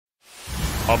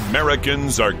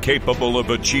Americans are capable of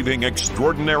achieving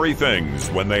extraordinary things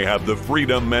when they have the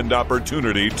freedom and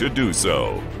opportunity to do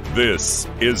so. This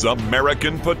is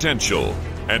American Potential.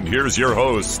 And here's your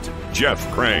host, Jeff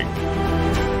Crank.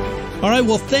 All right.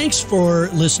 Well, thanks for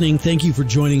listening. Thank you for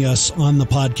joining us on the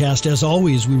podcast. As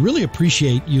always, we really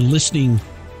appreciate you listening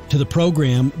to the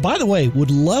program. By the way, would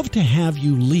love to have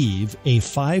you leave a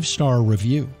 5-star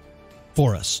review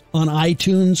for us on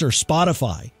iTunes or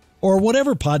Spotify or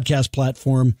whatever podcast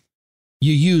platform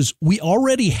you use. We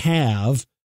already have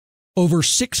over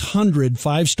 600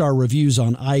 5-star reviews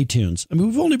on iTunes. I mean,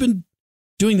 we've only been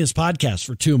doing this podcast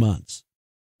for 2 months.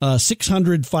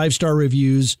 600 5-star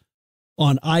reviews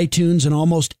on iTunes and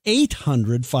almost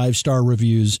 800 5-star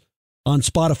reviews on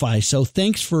Spotify. So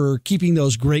thanks for keeping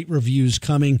those great reviews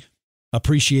coming.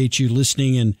 Appreciate you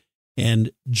listening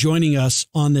and joining us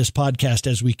on this podcast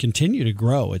as we continue to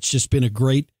grow. It's just been a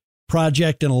great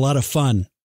project and a lot of fun.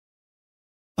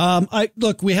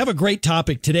 Look, we have a great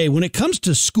topic today. When it comes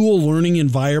to school learning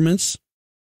environments,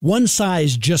 one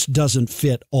size just doesn't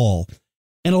fit all.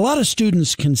 And a lot of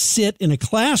students can sit in a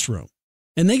classroom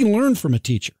and they can learn from a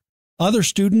teacher. Other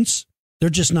students, they're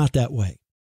just not that way,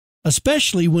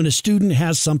 especially when a student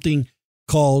has something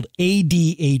called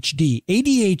ADHD.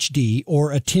 ADHD,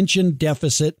 or attention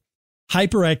deficit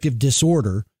hyperactive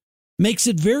disorder, makes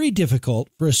it very difficult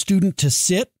for a student to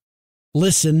sit,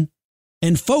 listen,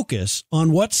 and focus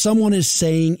on what someone is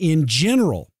saying in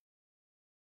general,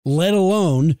 let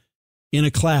alone in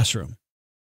a classroom.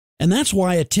 And that's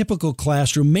why a typical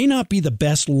classroom may not be the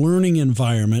best learning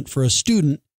environment for a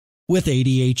student with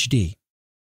ADHD.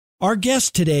 Our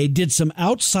guest today did some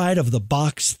outside of the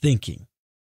box thinking,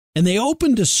 and they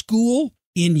opened a school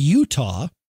in Utah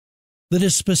that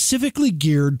is specifically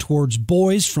geared towards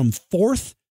boys from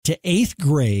 4th to 8th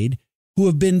grade who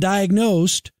have been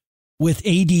diagnosed with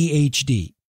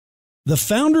ADHD. The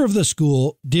founder of the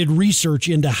school did research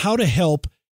into how to help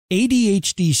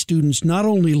ADHD students not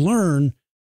only learn,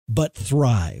 but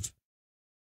thrive.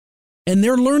 And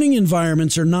their learning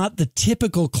environments are not the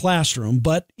typical classroom,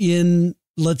 but in,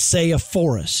 let's say, a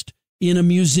forest, in a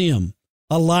museum,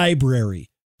 a library,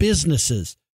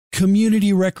 businesses,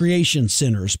 community recreation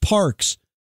centers, parks.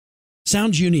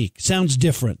 Sounds unique, sounds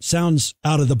different, sounds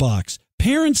out of the box.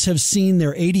 Parents have seen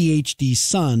their ADHD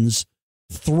sons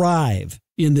thrive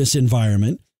in this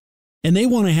environment, and they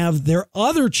want to have their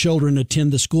other children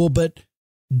attend the school, but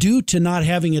due to not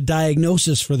having a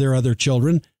diagnosis for their other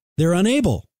children, they're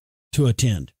unable to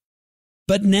attend.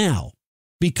 But now,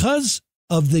 because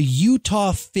of the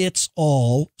Utah Fits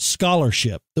All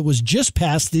scholarship that was just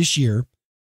passed this year,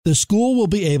 the school will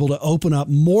be able to open up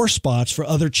more spots for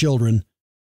other children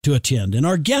to attend. And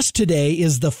our guest today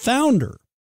is the founder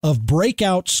of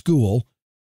BreakOut School,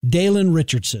 Dallin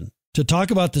Richardson, to talk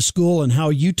about the school and how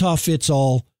Utah Fits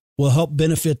All will help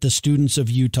benefit the students of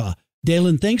Utah.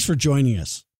 Dallin, thanks for joining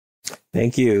us.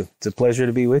 Thank you. It's a pleasure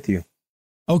to be with you.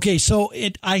 Okay, so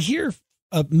I hear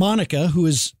Monica, who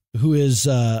is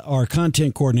our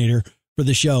content coordinator for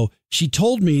the show. She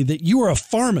told me that you are a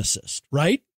pharmacist,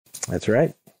 right? That's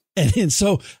right. And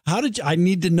so I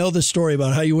need to know the story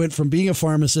about how you went from being a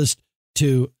pharmacist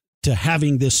to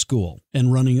having this school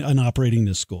and running and operating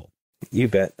this school. You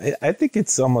bet. I think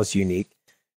it's almost unique.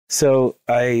 So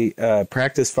I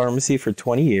practiced pharmacy for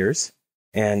 20 years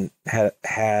and had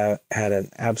an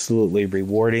absolutely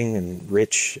rewarding and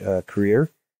rich career.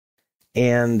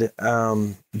 And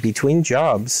between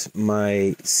jobs,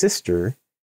 my sister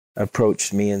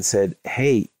approached me and said,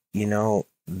 "Hey,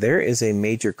 there is a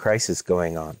major crisis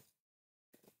going on."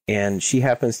 And she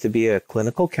happens to be a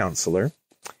clinical counselor,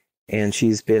 and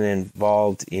she's been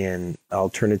involved in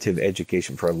alternative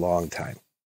education for a long time.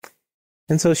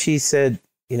 And so she said,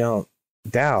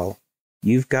 "Dal,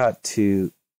 you've got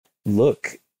to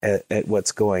look at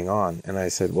what's going on." And I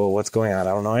said, "Well, what's going on?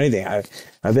 I don't know anything.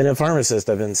 I've been a pharmacist.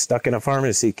 I've been stuck in a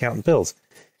pharmacy counting pills."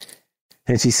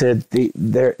 And she said,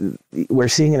 "We're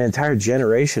seeing an entire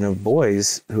generation of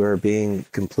boys who are being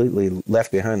completely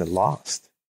left behind and lost."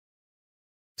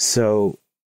 So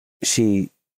she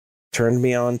turned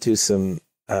me on to some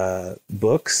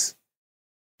books.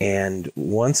 And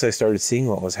once I started seeing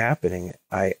what was happening,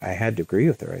 I had to agree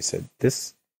with her. I said,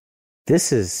 this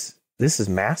is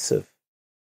massive.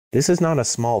 This is not a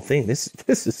small thing. This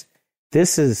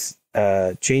is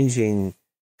changing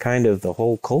kind of the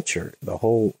whole culture,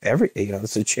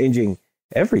 this is changing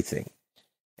everything.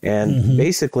 And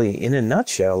basically, in a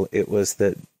nutshell, it was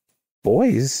that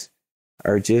boys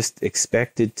are just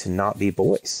expected to not be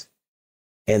boys.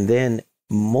 And then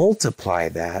multiply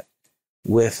that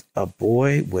with a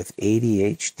boy with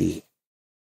ADHD.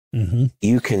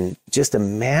 You can just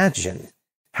imagine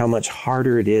how much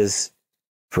harder it is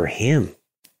for him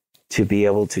to be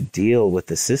able to deal with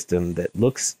the system that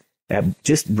looks at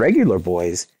just regular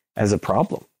boys as a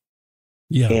problem.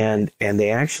 Yeah. And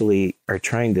they actually are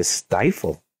trying to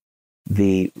stifle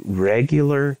the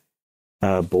regular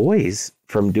boys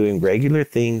from doing regular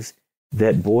things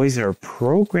that boys are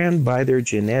programmed by their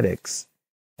genetics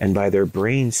and by their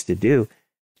brains to do,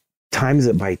 times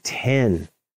it by 10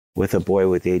 with a boy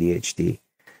with ADHD.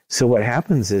 So what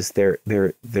happens is they're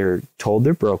told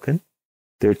they're broken.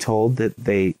 They're told that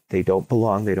they don't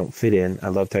belong, they don't fit in. I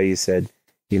loved how you said,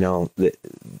 that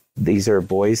these are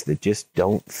boys that just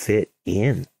don't fit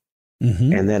in.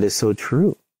 Mm-hmm. And that is so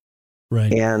true.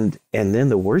 Right. And then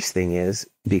the worst thing is,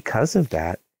 because of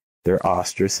that, they're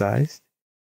ostracized.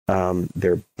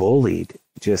 They're bullied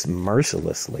just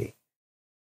mercilessly.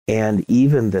 And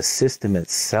even the system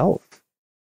itself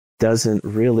doesn't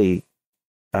really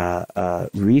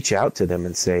reach out to them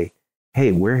and say,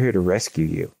 hey, we're here to rescue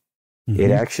you. Mm-hmm.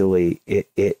 It actually,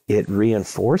 it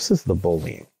reinforces the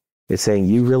bullying. It's saying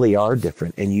you really are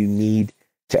different and you need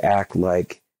to act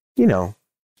like,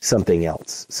 something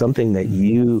else, something that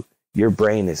your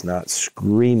brain is not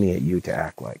screaming at you to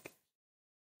act like.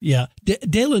 Yeah.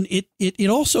 Dallin, it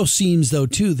also seems, though,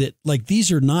 too, that like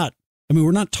these are not,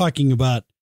 we're not talking about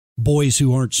boys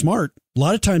who aren't smart. A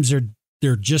lot of times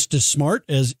they're just as smart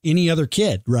as any other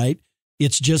kid, right?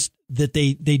 It's just that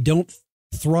they don't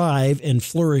thrive and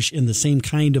flourish in the same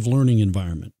kind of learning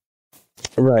environment.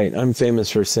 Right. I'm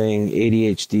famous for saying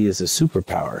ADHD is a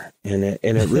superpower, and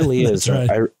it really is.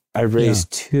 Right. I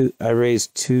raised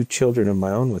two children of my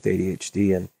own with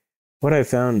ADHD, and what I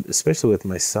found, especially with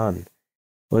my son,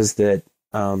 was that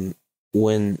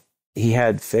when he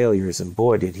had failures, and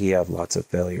boy, did he have lots of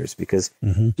failures, because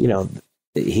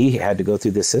he had to go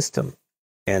through the system,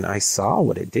 and I saw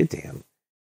what it did to him,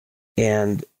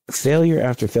 and failure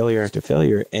after failure after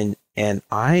failure, and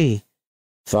I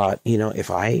thought,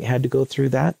 if I had to go through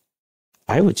that,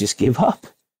 I would just give up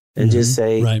and just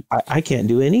say, right. I can't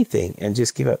do anything, and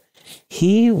just give up.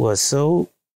 He was so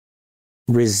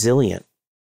resilient.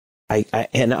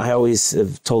 I always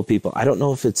have told people, I don't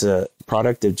know if it's a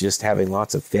product of just having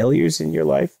lots of failures in your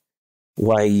life,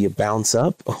 why you bounce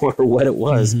up, or what it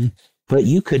was, but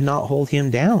you could not hold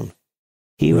him down.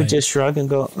 He would just shrug and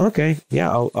go, okay, yeah,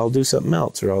 I'll do something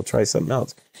else, or I'll try something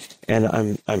else.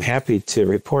 And I'm happy to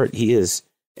report he is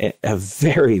a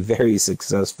very, very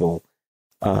successful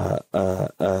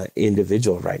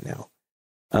individual right now.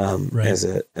 As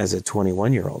a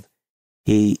 21-year-old,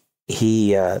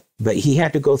 but he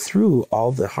had to go through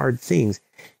all the hard things.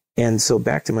 And so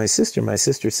back to my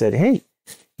sister said, hey,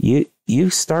 you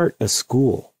start a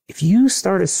school. If you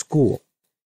start a school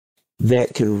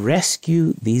that can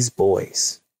rescue these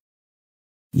boys,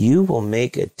 you will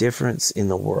make a difference in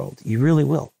the world. You really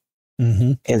will.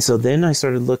 Mm-hmm. And so then I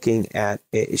started looking at,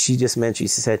 she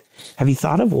said, have you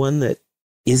thought of one that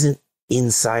isn't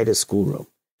inside a schoolroom,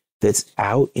 that's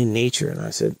out in nature? And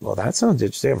I said, well, that sounds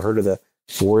interesting. I've heard of the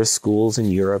forest schools in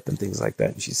Europe and things like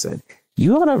that. And she said,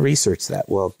 you ought to research that.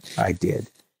 Well, I did.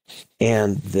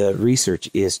 And the research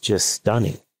is just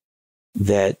stunning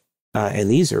that, and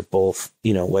these are both,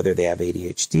 whether they have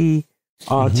ADHD,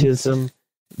 autism,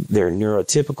 they're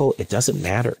neurotypical, it doesn't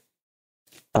matter.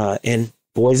 And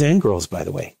boys and girls, by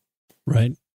the way.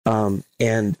 Right.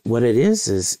 And what it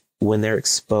is when they're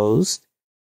exposed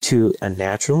to a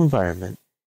natural environment,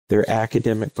 their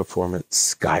academic performance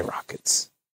skyrockets.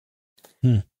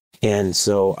 And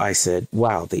so I said,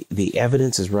 wow, the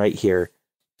evidence is right here.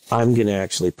 I'm going to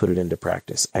actually put it into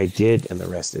practice. I did, and the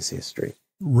rest is history.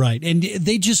 Right. And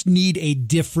they just need a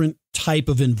different type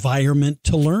of environment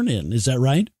to learn in. Is that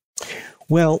right?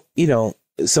 Well,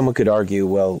 someone could argue,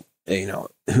 well,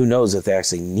 who knows if they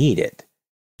actually need it.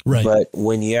 Right. But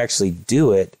when you actually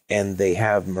do it and they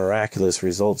have miraculous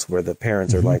results where the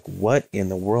parents are like, what in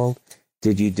the world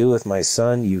did you do with my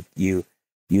son? You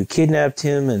kidnapped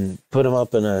him and put him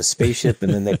up in a spaceship,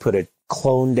 and then they put a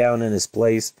clone down in his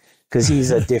place because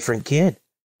he's a different kid.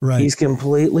 Right. He's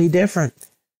completely different.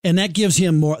 And that gives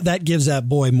that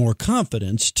boy more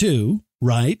confidence too,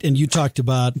 right? And you talked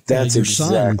about that's your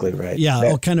exactly son. Right.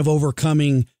 Yeah, kind of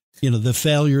overcoming, the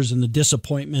failures and the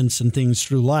disappointments and things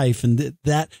through life, and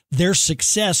that their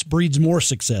success breeds more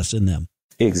success in them.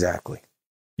 Exactly.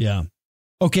 Yeah.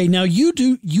 Okay. Now you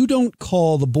don't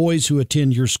call the boys who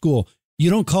attend your school,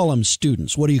 you don't call them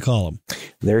students. What do you call them?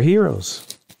 They're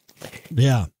heroes.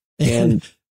 Yeah.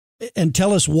 And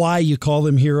tell us why you call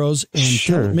them heroes, and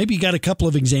sure. Maybe you got a couple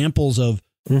of examples of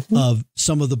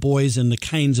some of the boys and the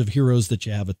kinds of heroes that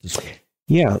you have at the school.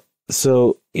 Yeah.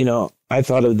 So, I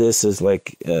thought of this as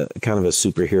like kind of a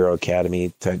superhero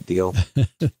academy type deal.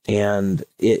 And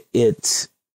it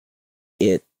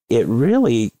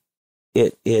really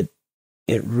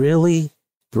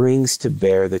brings to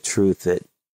bear the truth that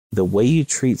the way you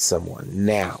treat someone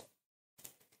now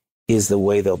is the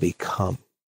way they'll become.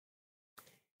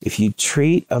 If you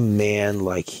treat a man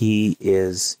like he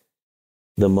is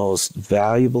the most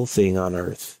valuable thing on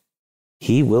earth,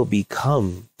 he will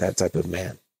become that type of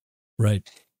man. Right.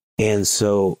 And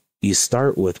so you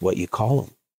start with what you call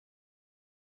them.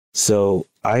 So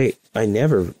I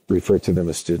never refer to them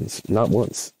as students, not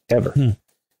once, ever.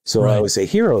 So I would say,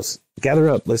 heroes, gather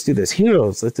up, let's do this.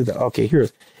 Heroes, let's do that. Okay,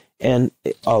 heroes. And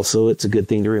also, it's a good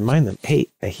thing to remind them, hey,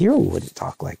 a hero wouldn't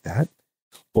talk like that.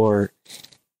 Or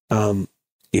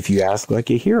if you ask like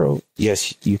a hero,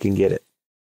 yes, you can get it.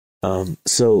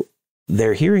 So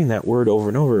they're hearing that word over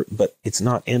and over, but it's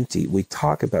not empty. We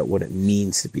talk about what it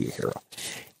means to be a hero.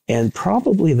 And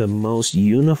probably the most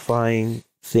unifying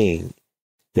thing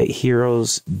that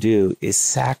heroes do is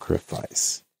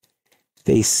sacrifice.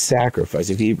 They sacrifice.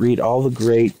 If you read all the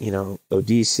great,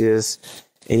 Odysseus,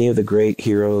 any of the great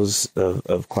heroes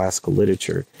of classical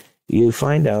literature, you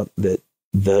find out that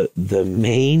the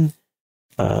main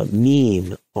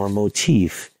meme or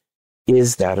motif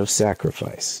is that of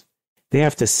sacrifice. They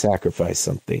have to sacrifice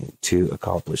something to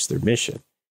accomplish their mission.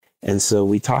 And so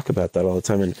we talk about that all the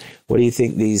time. And what do you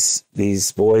think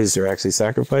these boys are actually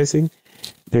sacrificing?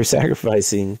 They're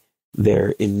sacrificing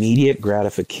their immediate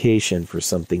gratification for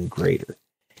something greater.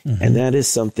 And that is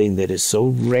something that is so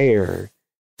rare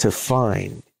to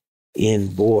find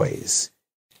in boys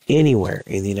anywhere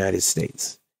in the United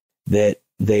States that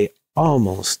it's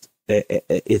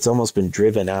almost been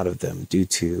driven out of them due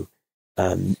to,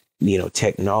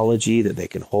 technology that they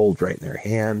can hold right in their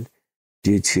hand,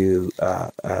 due to,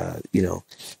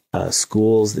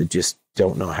 schools that just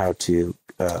don't know how to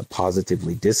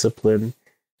positively discipline,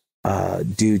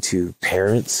 due to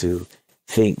parents who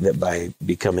think that by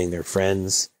becoming their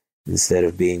friends instead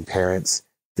of being parents,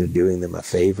 they're doing them a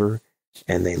favor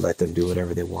and they let them do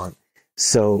whatever they want.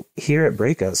 So here at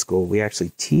Breakout School, we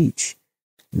actually teach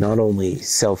not only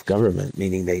self-government,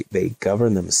 meaning they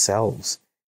govern themselves,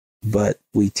 but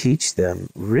we teach them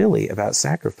really about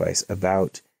sacrifice,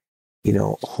 about,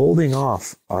 holding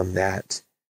off on that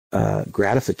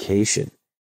gratification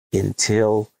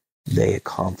until they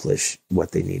accomplish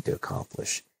what they need to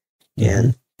accomplish.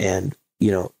 And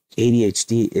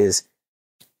ADHD is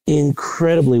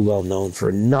incredibly well known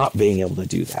for not being able to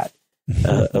do that.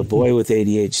 A boy with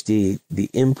ADHD, the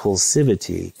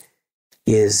impulsivity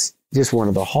is just one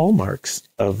of the hallmarks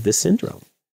of the syndrome.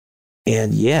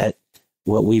 And yet,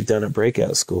 what we've done at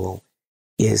Breakout School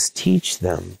is teach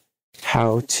them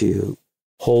how to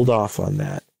hold off on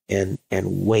that and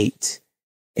wait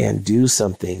and do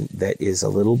something that is a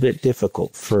little bit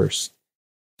difficult first,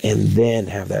 and then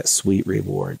have that sweet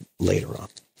reward later on.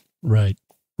 Right.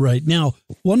 Right. Now,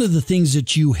 one of the things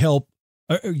that you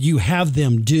have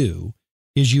them do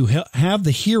is you have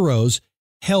the heroes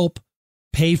help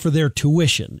pay for their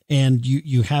tuition, and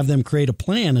you have them create a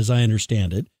plan, as I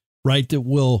understand it, right? That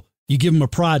you give them a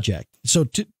project. So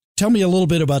tell me a little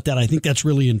bit about that. I think that's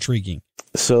really intriguing.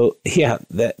 So yeah,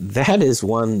 that is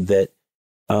one that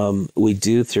we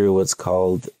do through what's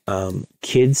called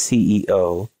Kid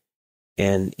CEO,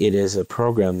 and it is a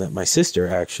program that my sister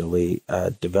actually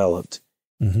developed.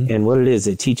 And what it is,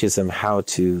 it teaches them how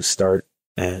to start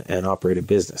and operate a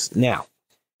business. Now,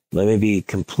 let me be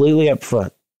completely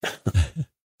upfront.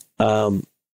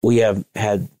 We have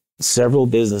had several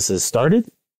businesses started,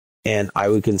 and I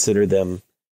would consider them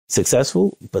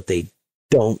successful, but they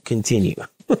don't continue.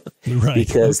 Right.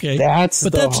 Because that's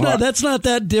not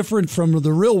that different from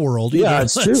the real world. Yeah,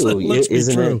 it's true.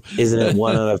 Isn't it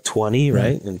 1 out of 20,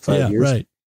 right? In 5 years.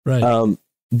 Right.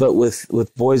 But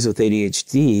with boys with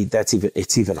ADHD,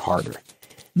 it's even harder,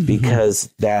 because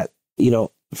that,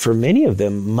 for many of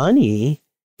them, money,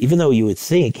 even though you would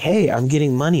think, hey, I'm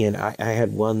getting money. And I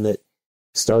had one that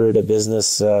started a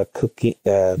business, cooking,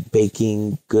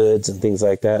 baking goods and things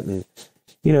like that. And,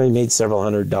 he made several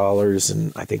 $100s,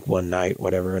 and I think one night,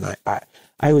 whatever. And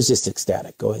I was just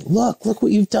ecstatic, going, look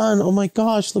what you've done. Oh my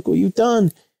gosh, look what you've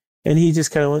done. And he just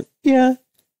kind of went, yeah.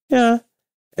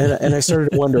 And I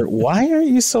started to wonder, why aren't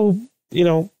you so,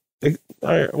 why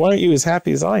aren't you as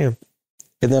happy as I am?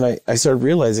 And then I started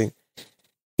realizing,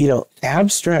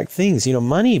 abstract things,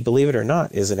 money, believe it or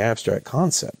not, is an abstract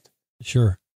concept.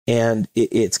 Sure. And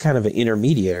it's kind of an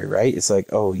intermediary, right? It's like,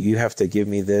 oh, you have to give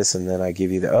me this, and then I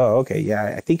give you the, oh, okay,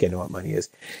 yeah, I think I know what money is.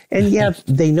 And yeah,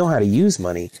 they know how to use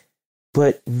money,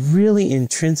 But really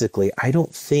intrinsically, I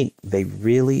don't think they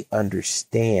really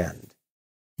understand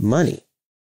money.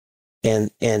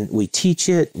 And we teach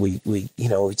it. We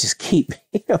just keep,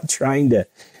 trying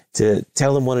to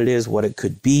tell them what it is, what it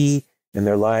could be in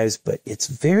their lives. But it's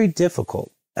very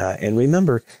difficult. And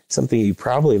remember something you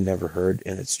probably have never heard,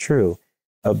 and it's true.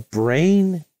 A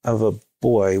brain of a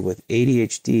boy with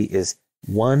ADHD is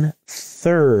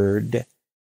 1/3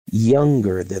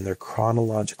 younger than their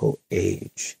chronological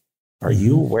age. Are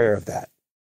you aware of that?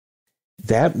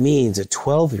 That means a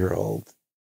 12-year-old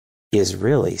is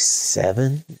really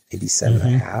 7, maybe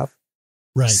 7.5.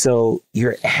 Right. So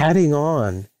you're adding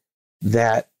on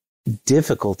that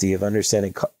difficulty of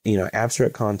understanding,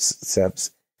 abstract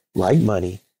concepts like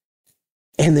money.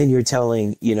 And then you're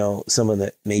telling, someone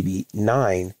that maybe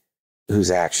 9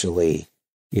 who's actually,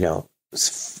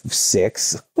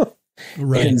 6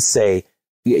 Right. and say,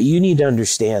 you need to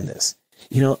understand this.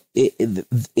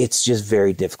 It's just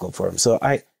very difficult for them. So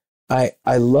I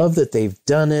love that they've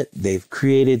done it. They've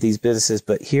created these businesses,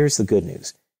 but here's the good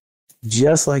news.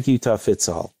 Just like Utah Fits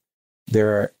All,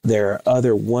 there are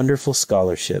other wonderful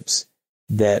scholarships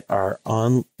that are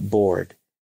on board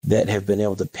that have been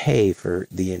able to pay for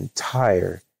the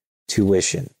entire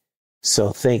tuition.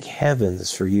 So thank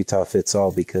heavens for Utah Fits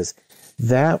All, because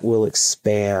that will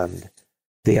expand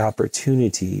the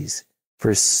opportunities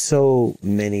for so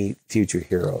many future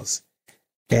heroes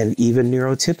and even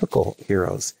neurotypical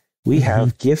heroes. We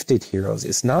have gifted heroes.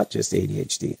 It's not just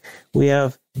ADHD. We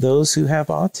have those who have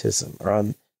autism or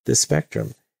on the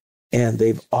spectrum, and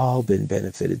they've all been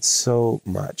benefited so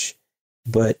much.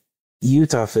 But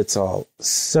Utah Fits All,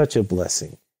 such a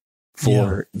blessing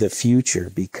for the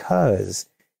future, because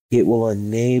it will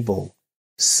enable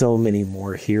so many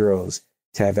more heroes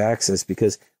to have access.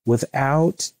 Because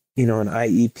without, an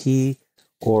IEP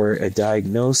or a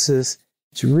diagnosis,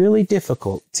 it's really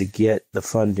difficult to get the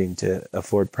funding to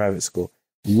afford private school.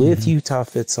 With Utah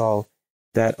Fits All,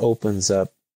 that opens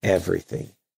up everything.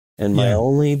 And my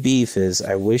only beef is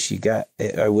I wish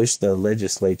the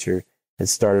legislature had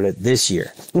started it this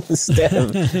year instead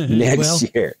of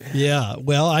next year. Yeah.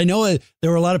 Well, I know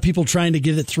there were a lot of people trying to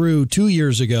get it through 2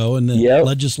 years ago, and the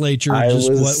legislature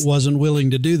wasn't willing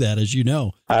to do that, as you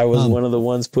know. I was one of the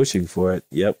ones pushing for it.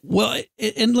 Yep. Well,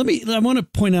 and I want to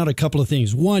point out a couple of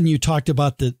things. One, you talked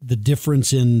about the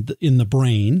difference in the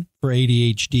brain for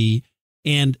ADHD,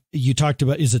 and you talked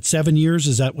about, is it 7 years?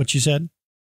 Is that what you said?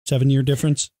 7-year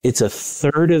difference? It's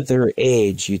 1/3 of their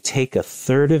age. You take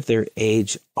 1/3 of their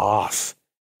age off,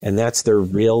 and that's their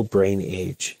real brain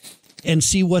age. And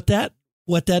see, what that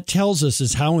tells us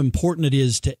is how important it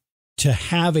is to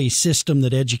have a system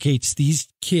that educates these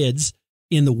kids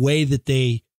in the way that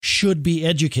they should be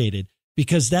educated,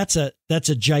 because that's a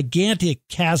gigantic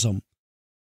chasm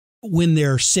when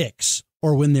they're 6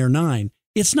 or when they're 9.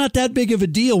 It's not that big of a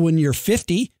deal when you're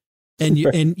 50. And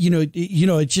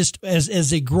it's just as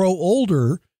they grow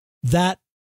older, that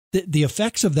the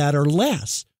effects of that are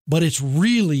less. But it's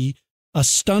really a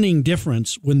stunning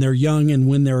difference when they're young and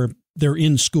when they're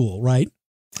in school, right?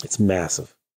 It's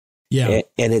massive. Yeah,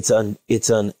 and it's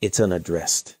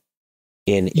unaddressed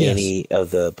in any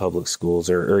of the public schools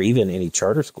or even any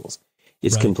charter schools.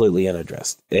 It's completely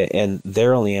unaddressed, and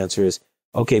their only answer is,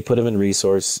 okay, put them in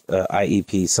resource,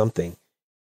 IEP, something.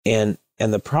 And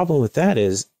the problem with that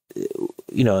is,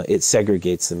 it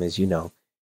segregates them, as you know,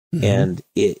 and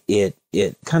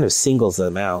it kind of singles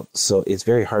them out. So it's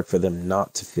very hard for them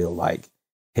not to feel like,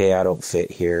 hey, I don't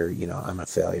fit here. I'm a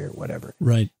failure, whatever.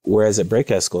 Right. Whereas at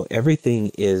BreakOut School,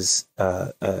 everything is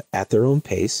at their own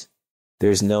pace.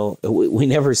 There's we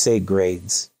never say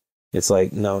grades. It's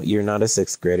like, no, you're not a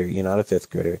 6th grader. You're not a 5th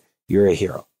grader. You're a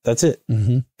hero. That's it.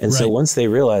 And so once they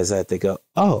realize that, they go,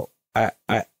 oh, I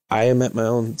am at my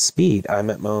own speed. I'm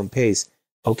at my own pace.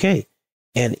 Okay.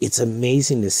 And it's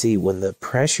amazing to see when the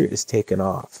pressure is taken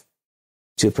off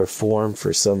to perform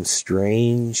for some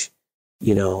strange,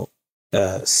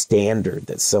 standard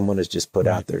that someone has just put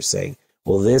out there saying,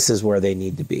 well, this is where they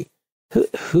need to be.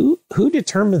 Who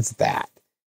determines that?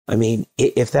 I mean,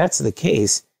 if that's the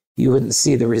case, you wouldn't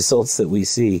see the results that we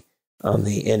see on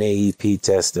the NAEP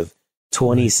test of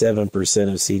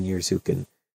 27% of seniors who can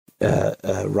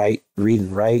read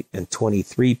and write, and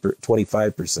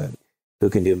 25% who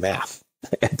can do math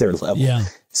at their level. Yeah.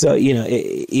 So,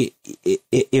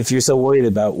 if you're so worried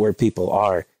about where people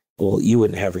are, well, you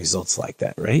wouldn't have results like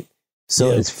that, right?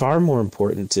 So it's far more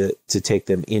important to take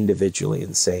them individually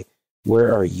and say,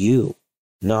 where are you?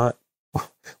 Not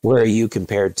where are you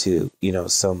compared to,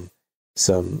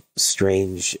 some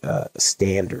strange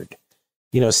standard.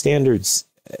 Standards,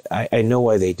 I know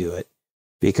why they do it,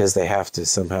 because they have to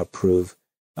somehow prove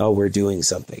oh, we're doing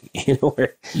something,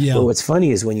 Yeah. But what's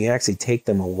funny is when you actually take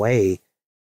them away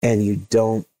and you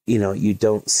don't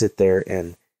sit there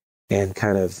and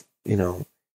kind of,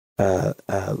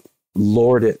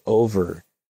 lord it over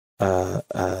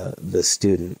the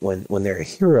student when they're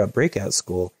here at breakout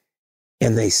school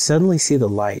and they suddenly see the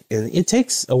light. And it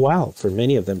takes a while for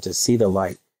many of them to see the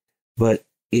light, but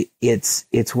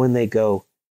it's when they go,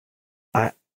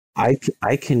 I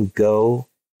can go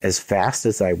as fast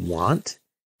as I want.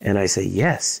 And I say,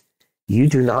 yes, you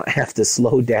do not have to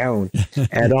slow down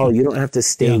at all. You don't have to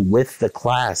stay with the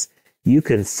class. You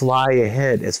can fly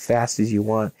ahead as fast as you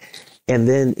want. And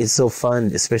then it's so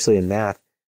fun, especially in math,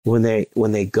 when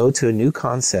they go to a new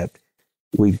concept,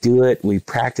 we do it, we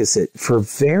practice it for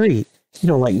very,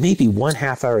 like maybe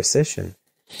 1.5 hour session.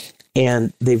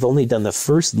 And they've only done the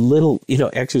first little,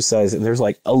 exercise, and there's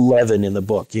like 11 in the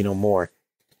book, more.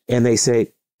 And they say,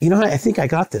 I think I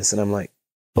got this. And I'm like,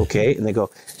 okay. And they go,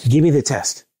 give me the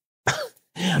test.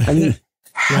 I mean,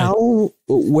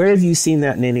 where have you seen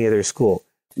that in any other school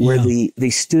where the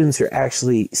students are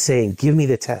actually saying, give me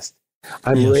the test.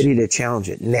 I'm ready to challenge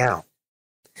it now.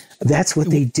 That's what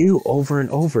they do over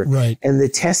and over. Right. And the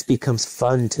test becomes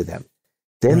fun to them.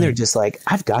 Then they're just like,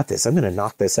 I've got this. I'm going to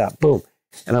knock this out. Boom.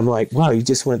 And I'm like, wow, you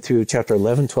just went through chapter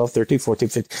 11, 12, 13, 14,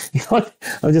 15.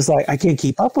 I'm just like, I can't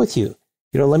keep up with you.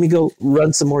 Let me go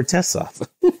run some more tests off.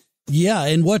 Yeah.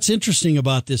 And what's interesting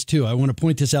about this too, I want to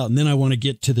point this out, and then I want to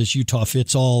get to this Utah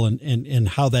fits all and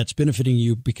how that's benefiting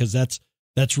you, because that's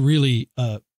really,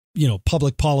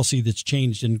 public policy that's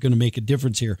changed and going to make a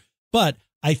difference here. But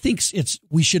I think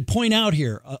we should point out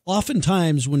here,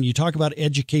 oftentimes when you talk about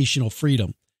educational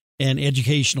freedom and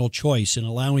educational choice and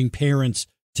allowing parents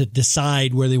to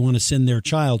decide where they want to send their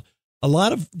child, a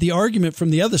lot of the argument from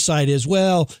the other side is,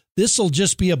 well, this will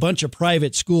just be a bunch of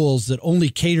private schools that only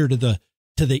cater to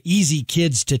the easy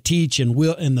kids to teach,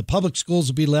 and the public schools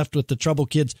will be left with the troubled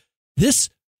kids. This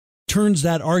turns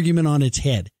that argument on its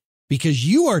head, because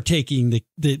you are taking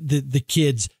the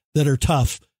kids that are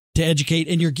tough to educate,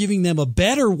 and you're giving them a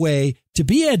better way to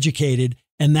be educated,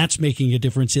 and that's making a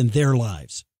difference in their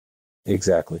lives.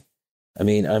 Exactly. I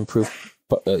mean, I'm proof,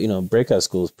 breakout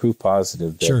school is proof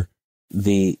positive that sure.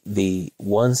 The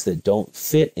ones that don't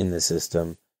fit in the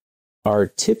system are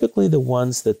typically the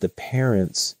ones that the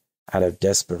parents, out of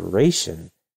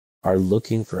desperation, are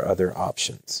looking for other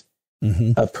options.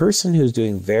 Mm-hmm. A person who's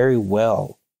doing very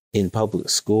well in public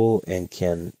school and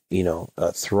can,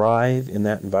 thrive in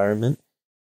that environment,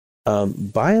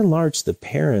 by and large, the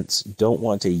parents don't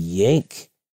want to yank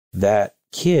that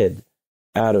kid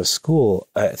out of school.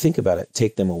 Think about it.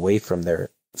 Take them away from their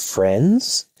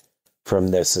friends, from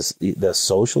the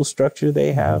social structure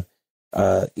they have,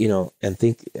 and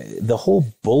think the whole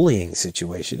bullying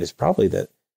situation is probably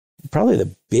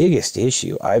the biggest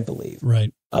issue, I believe,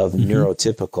 right, of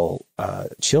neurotypical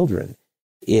children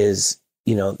is,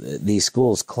 these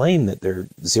schools claim that they're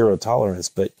zero tolerance,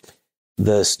 but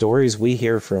the stories we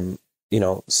hear from,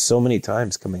 so many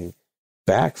times coming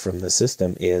back from the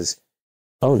system is,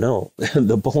 oh no,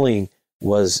 the bullying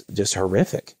was just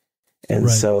horrific. And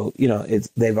so,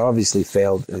 they've obviously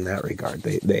failed in that regard.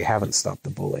 They haven't stopped the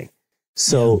bullying.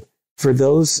 So for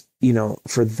those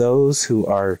who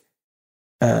are,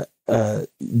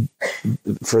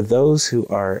 for those who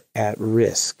are at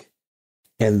risk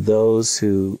and those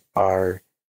who are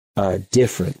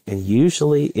different, and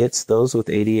usually it's those with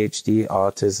ADHD,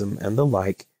 autism, and the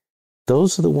like,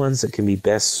 those are the ones that can be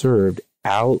best served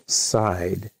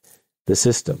outside the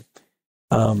system.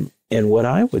 And what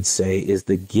I would say is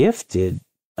the gifted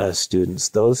students,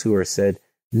 those who are said,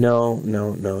 no,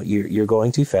 you're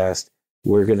going too fast.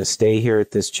 We're going to stay here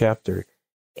at this chapter.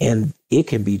 And it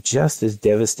can be just as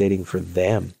devastating for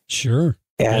them. Sure.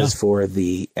 As for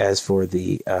the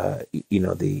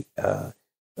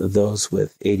those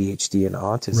with ADHD and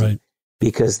autism, right,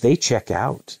 because they check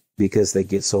out, because they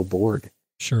get so bored.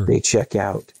 Sure. They check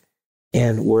out.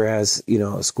 And whereas,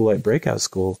 a school like Breakout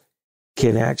School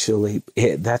can actually,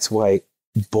 that's why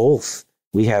both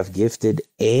we have gifted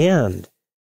and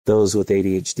those with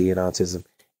ADHD and autism,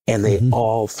 and they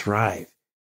all thrive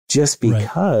just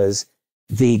because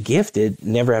the gifted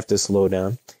never have to slow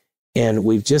down. And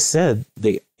we've just said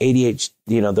the ADHD,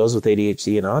 those with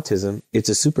ADHD and autism, it's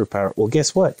a superpower. Well,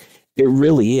 guess what? It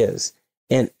really is.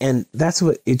 And that's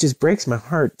what, it just breaks my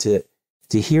heart to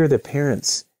hear the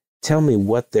parents tell me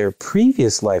what their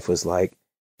previous life was like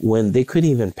when they couldn't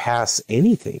even pass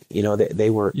anything. They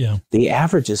were, the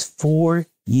average is 4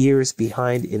 years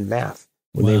behind in math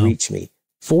when they reach me.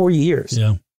 4 years.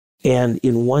 Yeah. And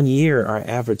in 1 year, our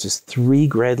average is 3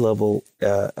 grade level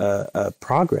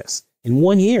progress in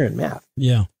 1 year in math.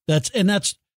 Yeah. That's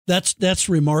that's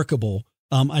remarkable.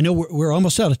 I know we're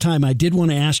almost out of time. I did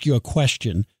want to ask you a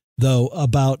question, though,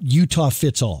 about Utah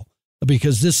Fits All,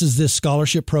 because this is this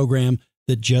scholarship program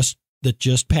that just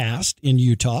passed in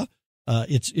Utah.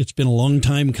 It's been a long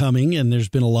time coming, and there's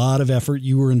been a lot of effort.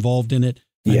 You were involved in it,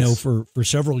 I know, for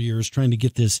several years trying to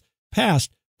get this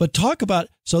passed. But talk about,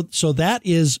 so that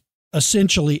is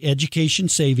essentially education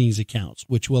savings accounts,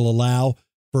 which will allow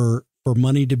for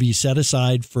money to be set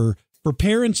aside for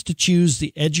parents to choose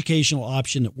the educational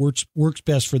option that works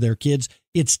best for their kids.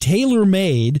 It's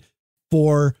tailor-made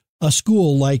for a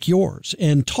school like yours.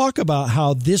 And talk about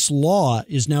how this law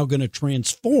is now going to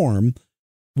transform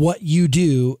what you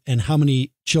do and how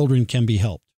many children can be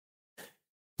helped.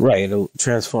 Right. It'll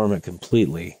transform it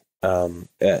completely.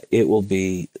 It will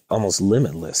be almost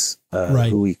limitless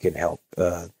who we can help.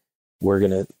 We're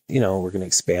going to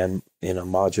expand in a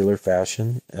modular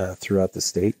fashion throughout the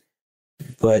state.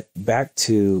 But back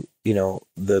to,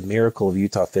 the miracle of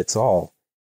Utah Fits All,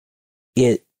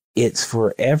 it's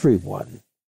for everyone.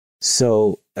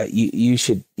 So you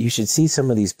should see some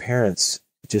of these parents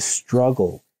just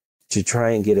struggle to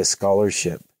try and get a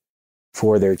scholarship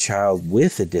for their child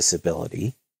with a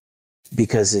disability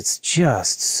because it's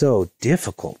just so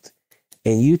difficult.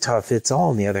 And Utah Fits All,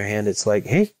 on the other hand, it's like,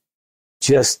 hey,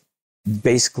 just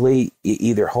basically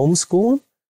either homeschool them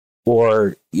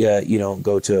or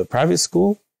go to a private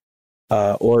school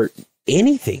or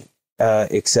anything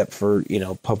except for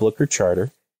public or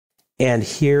charter. And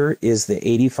here is the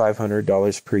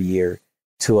 $8,500 per year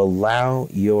to allow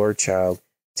your child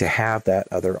to have that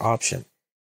other option.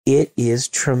 It is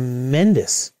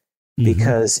tremendous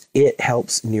because it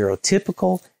helps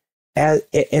neurotypical,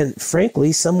 and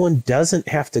frankly, someone doesn't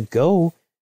have to go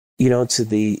to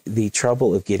the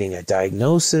trouble of getting a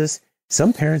diagnosis.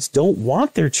 Some parents don't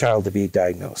want their child to be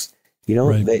diagnosed.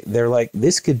 They're like,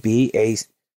 this could be a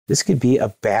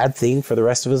bad thing for the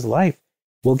rest of his life.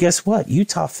 Well, guess what?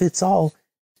 Utah Fits All.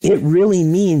 It really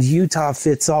means Utah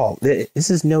Fits All. This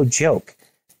is no joke.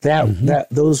 That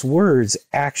those words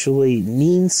actually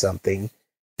mean something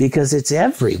because it's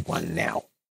everyone now.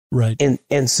 Right.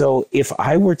 And so if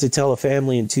I were to tell a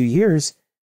family in 2 years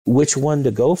which one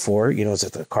to go for, is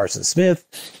it the Carson Smith,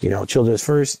 Children's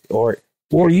First or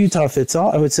Utah Fits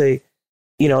All, I would say,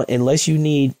 unless you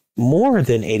need more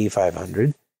than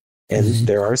 8,500, and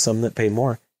there are some that pay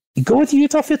more, you go with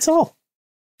Utah Fits All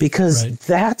because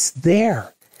that's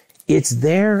there. It's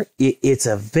there. It's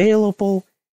available.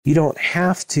 You don't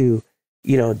have to,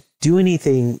 do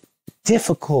anything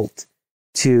difficult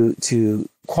to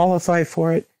qualify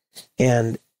for it.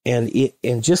 And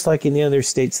just like in the other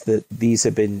states that these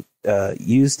have been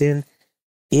used in,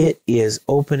 it is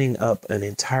opening up an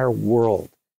entire world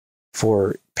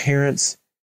for parents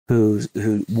who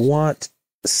want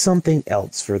something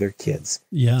else for their kids.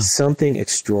 Yeah. Something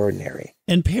extraordinary.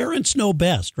 And parents know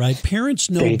best, right?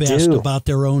 Parents know best about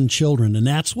their own children. And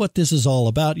that's what this is all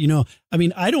about.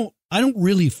 I don't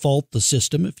really fault the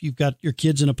system if you've got your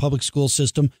kids in a public school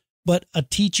system, but a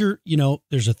teacher,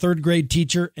 there's a third grade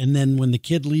teacher. And then when the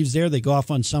kid leaves there, they go off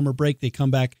on summer break, they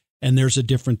come back and there's a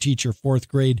different teacher, fourth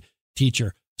grade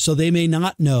teacher. So they may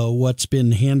not know what's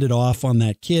been handed off on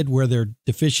that kid, where their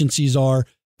deficiencies are.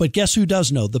 But guess who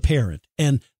does know? The parent.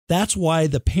 And that's why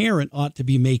the parent ought to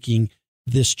be making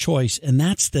this choice. And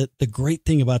that's the great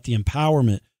thing about the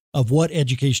empowerment of what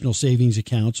educational savings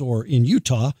accounts, or in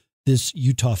Utah, this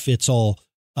Utah Fits All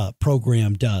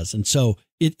program does. And so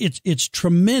it's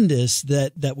tremendous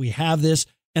that we have this.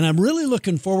 And I'm really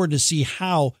looking forward to see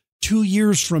how 2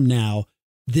 years from now,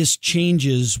 this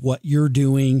changes what you're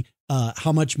doing,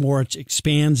 how much more it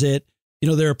expands it.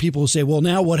 There are people who say, well,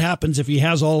 now what happens if he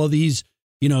has all of these?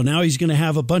 Now he's going to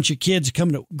have a bunch of kids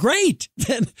coming to, great.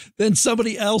 Then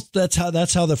somebody else, that's how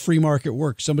the free market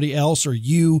works. Somebody else or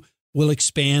you will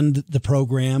expand the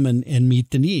program and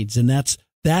meet the needs. And that's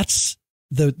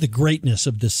the greatness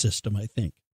of this system, I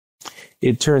think.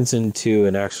 It turns into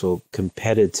an actual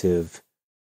competitive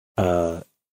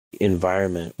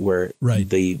environment where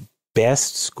the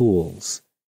best schools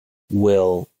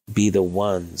will be the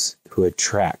ones who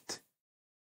attract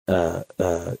those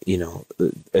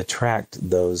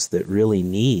that really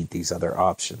need these other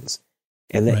options.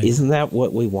 And isn't that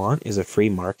what we want, is a free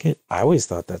market? I always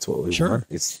thought that's what we want.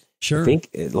 It's I think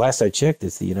last I checked,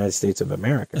 it's the United States of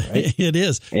America, right? It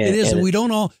is. And we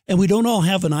don't all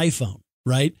have an iPhone,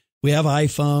 right? We have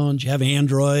iPhones, you have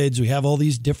Androids, we have all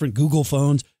these different Google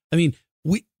phones. I mean,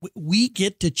 we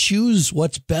get to choose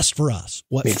what's best for us,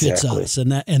 what fits us.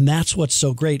 And that's what's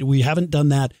so great. We haven't done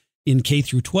that in K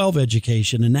through 12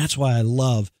 education. And that's why I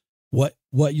love what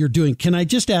you're doing. Can I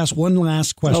just ask one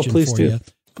last question for you?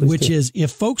 which is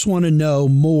if folks want to know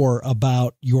more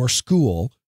about your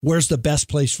school, where's the best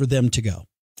place for them to go?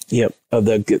 Yep.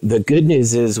 The good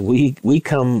news is we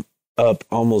come up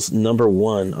almost number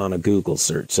one on a Google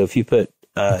search. So if you put,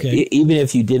 even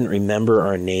if you didn't remember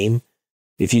our name,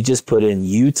 if you just put in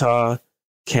Utah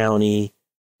County,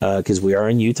 because we are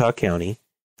in Utah County,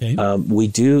 we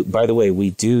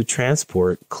do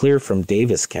transport clear from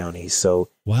Davis County. So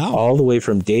all the way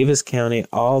from Davis County,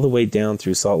 all the way down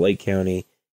through Salt Lake County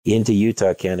into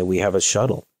Utah County, we have a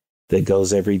shuttle that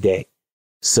goes every day.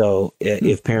 So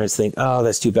if parents think, oh,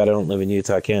 that's too bad I don't live in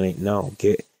Utah County, no,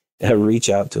 reach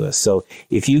out to us. So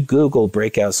if you Google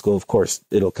Breakout School, of course,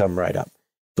 it'll come right up.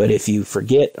 But if you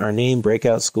forget our name,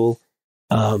 Breakout School,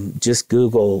 just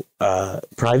Google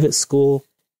private school,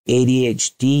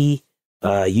 ADHD,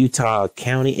 Utah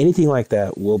County, anything like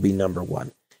that will be number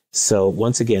one. So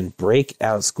once again,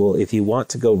 Breakout School. If you want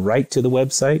to go right to the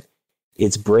website,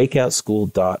 it's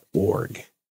breakoutschool.org.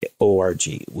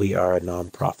 O-R-G. We are a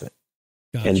nonprofit.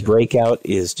 Gotcha. And Breakout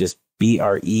is just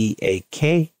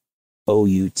BREAKOUT.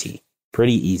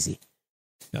 Pretty easy.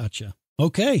 Gotcha.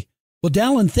 Okay. Well,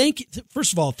 Dallin,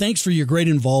 first of all, thanks for your great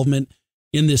involvement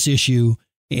in this issue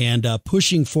and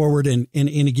pushing forward. And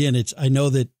again, I know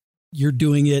that you're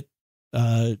doing it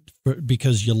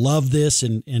because you love this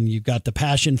and you've got the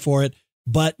passion for it,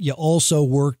 but you also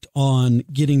worked on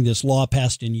getting this law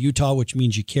passed in Utah, which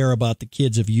means you care about the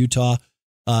kids of Utah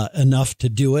enough to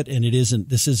do it. And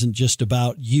this isn't just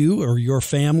about you or your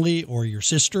family or your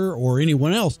sister or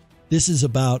anyone else. This is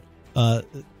about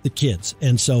the kids.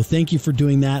 And so thank you for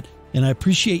doing that. And I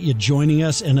appreciate you joining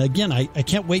us. And again, I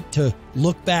can't wait to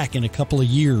look back in a couple of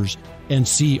years and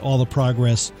see all the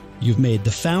progress you've made.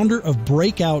 The founder of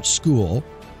Breakout School,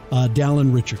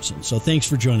 Dallin Richardson. So thanks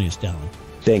for joining us, Dallin.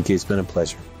 Thank you. It's been a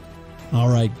pleasure. All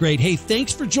right, great. Hey,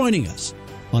 thanks for joining us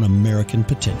on American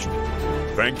Potential.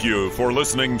 Thank you for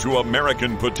listening to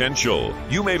American Potential.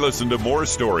 You may listen to more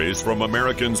stories from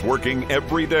Americans working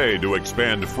every day to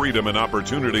expand freedom and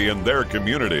opportunity in their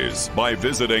communities by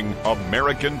visiting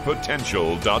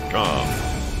AmericanPotential.com.